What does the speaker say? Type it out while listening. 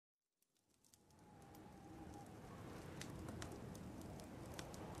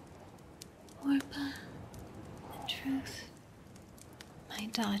Orba and Truth, my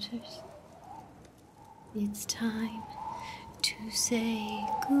daughters, it's time to say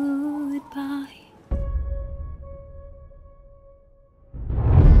goodbye.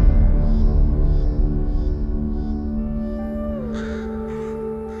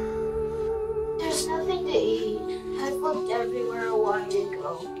 There's nothing to eat. I've looked everywhere a while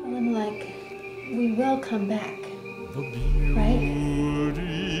ago. And I'm like, we will come back, The beauty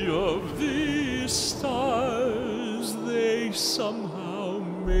right? of these stars, they somehow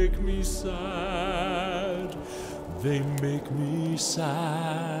make me sad. They make me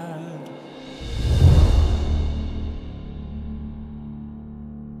sad.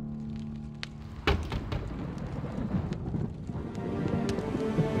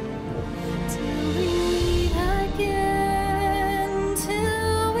 Till we meet again,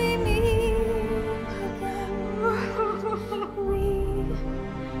 till we meet again, we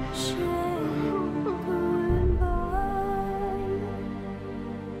shall goodbye.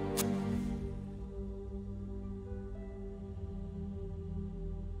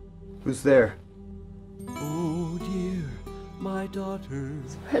 Who's there? Oh dear, my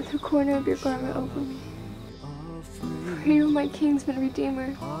daughters. Spread the corner of your garment over me. For you, my kinsman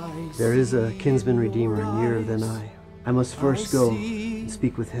redeemer. There is a kinsman redeemer nearer than I. I must first go and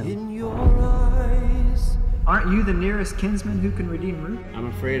speak with him. In your eyes. Aren't you the nearest kinsman who can redeem Ruth? I'm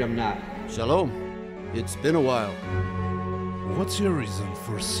afraid I'm not. Shalom. It's been a while. What's your reason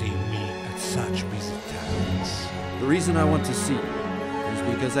for seeing me at such busy times? The reason I want to see you is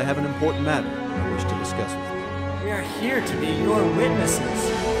because I have an important matter I wish to discuss with you. We are here to be your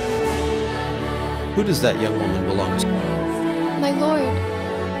witnesses. Who does that young woman belong to? My lord,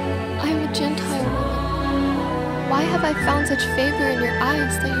 I am a Gentile woman. Why have I found such favor in your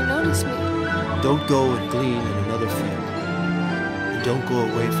eyes that you notice me? Don't go and glean in another field. And don't go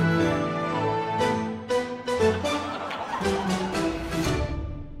away from here.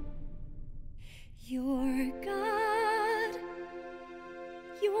 Your God,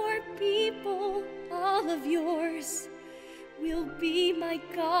 your people, all of yours, will be my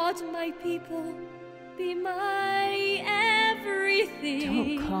God, my people, be my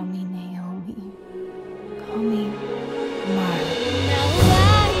everything. Don't call me Naomi. Call me Mara. Now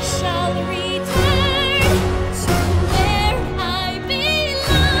I shall return to where I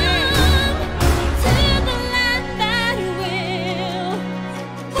belong, to the land that will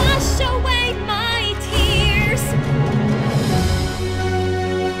wash away my tears.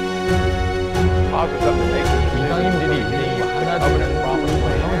 이방인들이 하나되는 마음을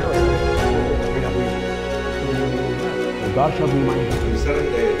God shall be mindful.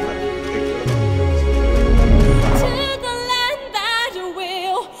 To the land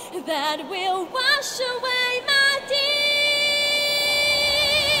that will wash away my tears.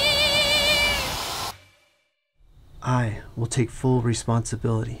 I will take full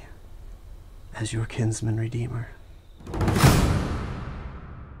responsibility as your kinsman redeemer.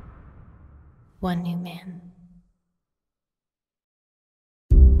 One new man.